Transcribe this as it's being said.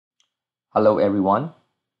Hello everyone.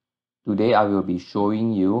 Today I will be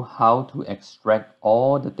showing you how to extract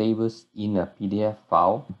all the tables in a PDF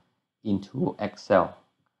file into Excel.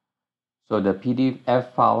 So the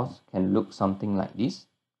PDF files can look something like this.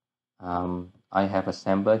 I have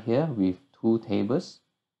assembled here with two tables.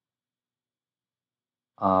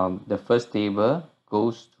 The first table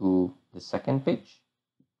goes to the second page,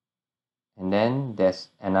 and then there's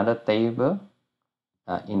another table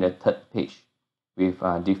in the third page with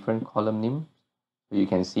different column names. So you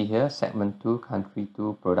can see here segment 2, country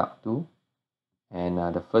 2, product 2. And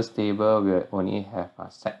the first table will only have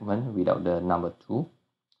a segment without the number 2.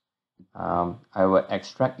 I will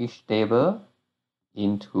extract each table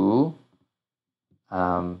into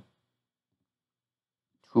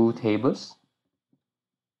two tables.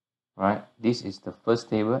 Right, this is the first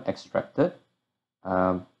table extracted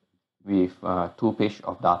with 2 pages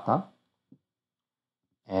of data,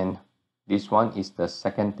 and this one is the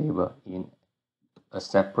second table in a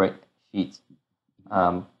separate sheet.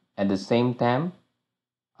 At the same time,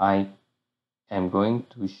 I am going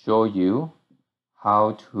to show you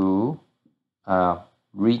how to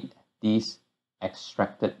read these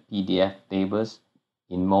extracted PDF tables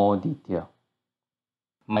in more detail.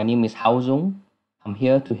 My name is Hao Zong. I'm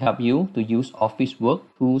here to help you to use office work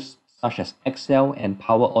tools such as Excel and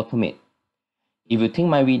Power Automate. If you think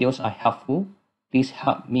my videos are helpful, please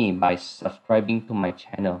help me by subscribing to my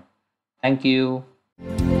channel. Thank you.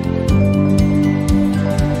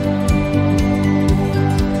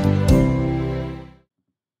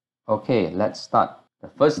 Okay, let's start. The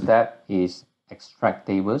first step is extract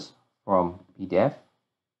tables from PDF.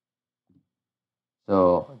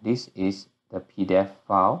 So this is the PDF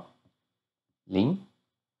file link.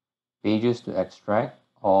 Pages to extract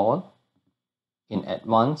all. In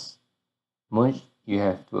advanced merge, you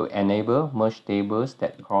have to enable merge tables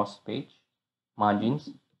that cross page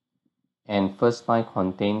margins, and first line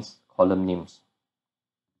contains column names.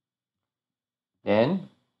 Then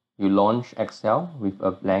you launch Excel with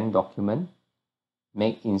a blank document.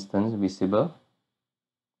 Make instance visible.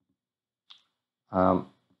 The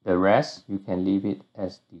rest you can leave it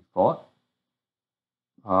as default.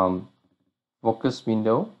 Focus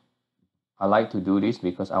window. I like to do this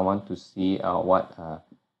because I want to see what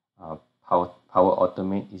Power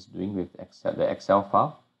Automate is doing with Excel, the Excel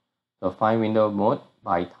file. So find window mode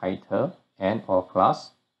by title and or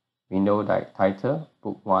class. Window title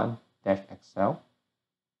book 1-Excel.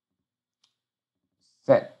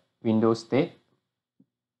 Set window state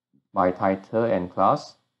by title and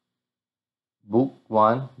class. Book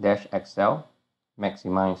 1-Excel.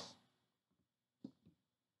 Maximize.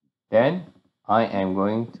 Then I am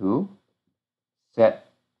going to set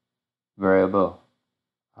variable.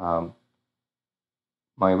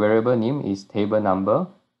 My variable name is table number.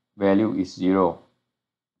 Value is 0.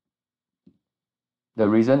 The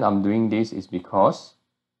reason I'm doing this is because,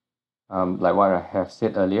 like what I have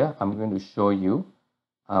said earlier, I'm going to show you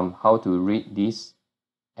how to read these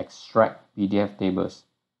extract PDF tables.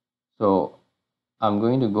 So I'm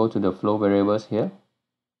going to go to the flow variables here,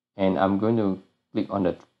 and I'm going to click on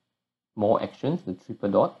the more actions, the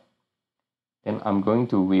triple dot. Then I'm going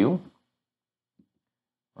to view.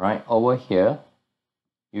 Right over here,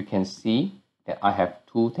 you can see that I have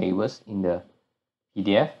two tables in the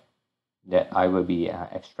PDF that I will be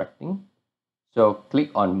extracting. So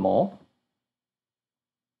click on more.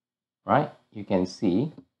 Right, you can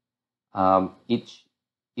see each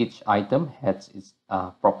item has its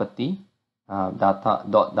property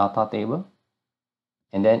data table,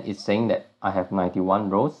 and then it's saying that I have 91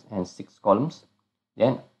 rows and 6 columns.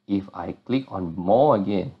 Then if I click on more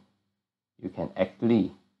again, you can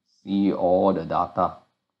actually see all the data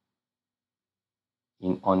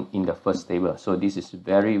in the first table. So this is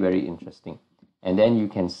very interesting. And then you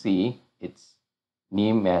can see it's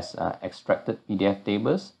named as extracted PDF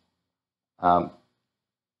tables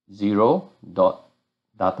 0.data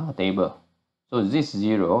table. So this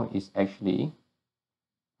 0 is actually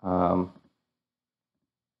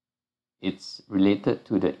it's related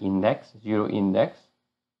to the index, 0 index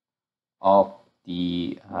of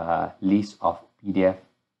the list of PDF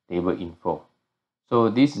table info. So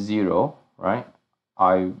this 0, right,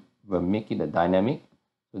 I will make it a dynamic.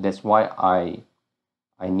 So that's why I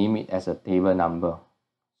name it as a table number.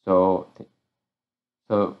 So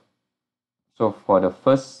for the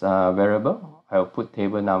first variable, I will put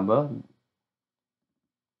table number,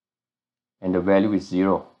 and the value is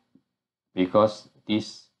 0 because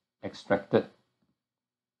this extracted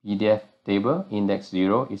PDF table index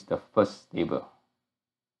 0 is the first table.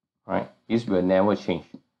 Right, this will never change.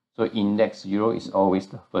 So index 0 is always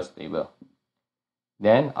the first table.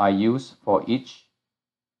 Then I use for each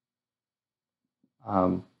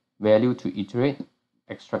value to iterate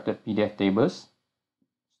extracted PDF tables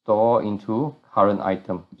store into current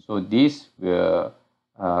item. So this will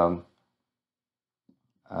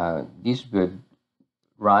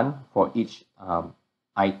run for each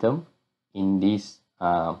item in these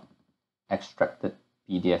extracted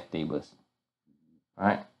PDF tables.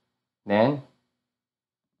 Alright, then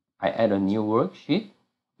I add a new worksheet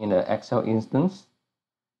in the Excel instance.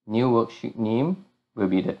 New worksheet name will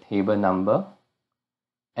be the table number.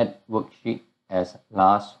 Add worksheet as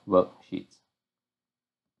last worksheet.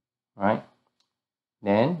 Right?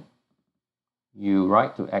 Then you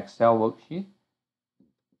write to Excel worksheet.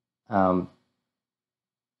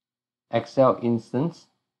 Excel instance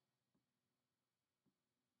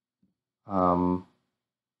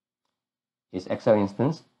is Excel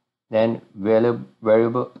instance. Then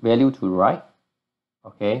value to write.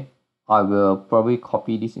 Okay, I will probably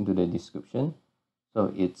copy this into the description.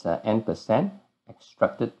 So it's n%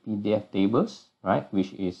 extracted PDF tables, right?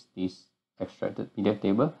 Which is this extracted PDF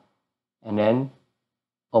table, and then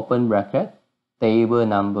open bracket table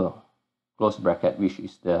number close bracket, which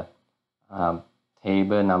is the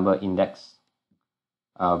table number index,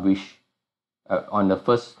 which on the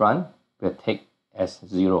first run will take as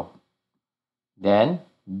 0. Then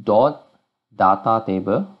dot data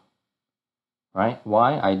table, right?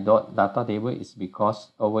 Why I dot data table is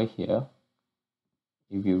because over here,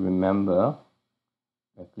 if you remember,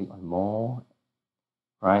 I click on more,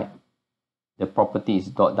 right? The property is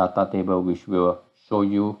dot data table, which will show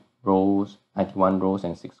you rows, 91 rows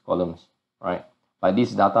and 6 columns, right? But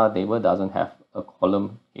this data table doesn't have a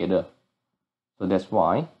column header. So that's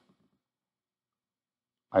why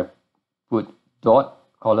I put dot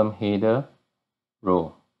column header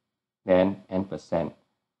row, then n%.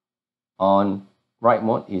 On write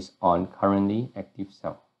mode is on currently active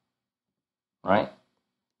cell, right?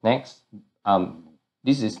 Next,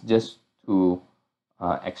 this is just to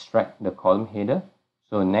extract the column header.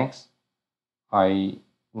 So next I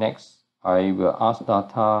will ask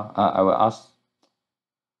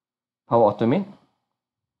Power Automate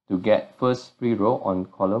to get first free row on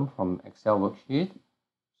column from Excel worksheet,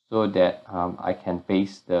 so that I can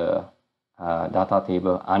paste the data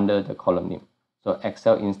table under the column name. So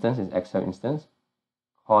Excel instance is Excel instance,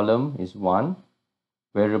 column is 1,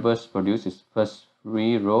 variables produced is first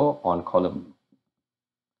free row on column.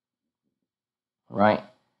 Right,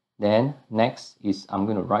 then next is I'm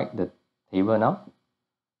going to write the table now.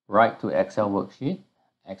 Write to Excel worksheet,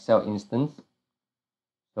 Excel instance,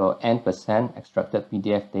 so n% extracted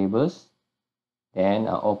PDF tables, then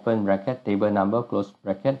open bracket table number close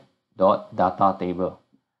bracket dot data table.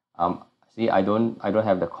 See, I don't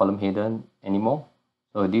have the column header anymore,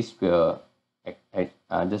 so this will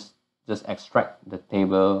just extract the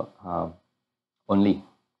table only.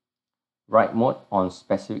 Write mode on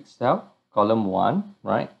specific cell, column 1,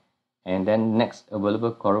 right? And then next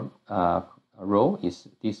available column row is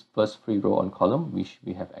this first free row on column, which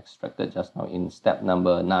we have extracted just now in step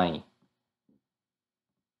number 9.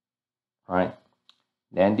 Right?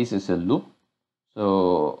 Then this is a loop.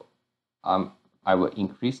 So I will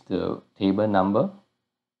increase the table number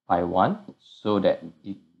by 1 so that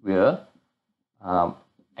it will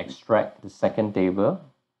extract the second table,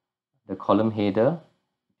 the column header,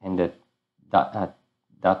 and the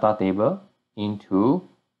data table into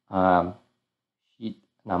sheet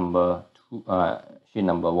number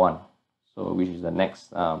 1, so which is the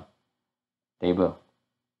next table.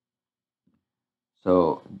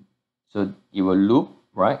 So it will loop,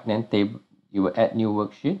 right? Then you will add new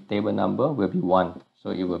worksheet, table number will be 1, so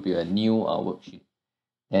it will be a new worksheet.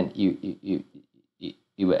 Then it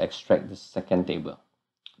will extract the second table.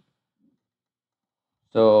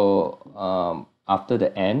 So after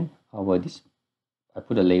the end, I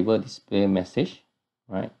put a label display message,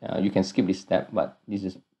 right? You can skip this step, but this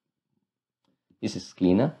is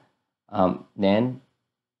cleaner. Then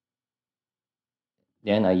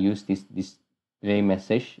I use this display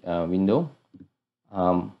message window.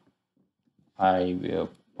 I will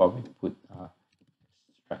probably put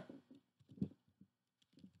extract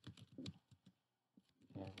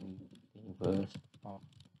tables of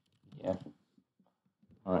PDF.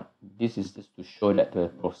 Alright, this is just to show that the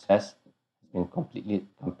process has been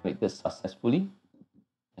completed successfully.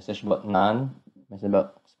 Message box none, message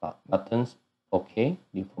box buttons okay,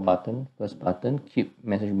 default button, first button, keep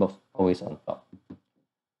message box always on top.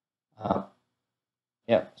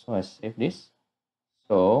 Yeah, so I save this.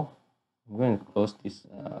 So I'm going to close this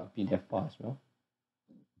PDF file as well.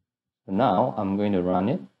 So now I'm going to run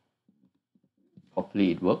it.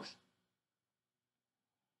 Hopefully it works.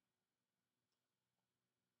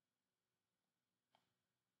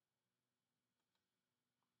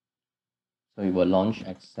 So it will launch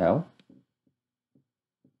Excel.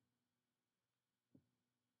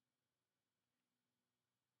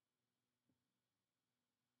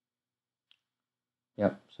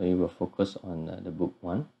 Yep, so it will focus on the book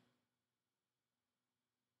one,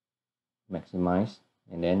 maximize,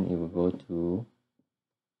 and then it will go to,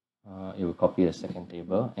 it will copy the second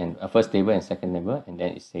table and first table and second table, and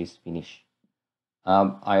then it says finish.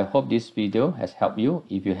 I hope this video has helped you.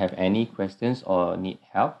 If you have any questions or need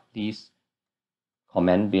help, please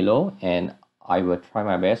comment below and I will try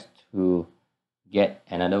my best to get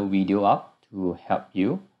another video up to help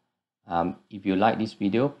you. If you like this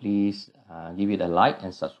video, please give it a like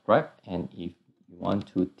and subscribe. And if you want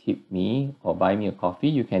to tip me or buy me a coffee,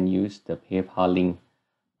 you can use the PayPal link.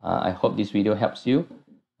 I hope this video helps you.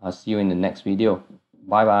 I'll see you in the next video.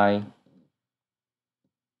 Bye bye.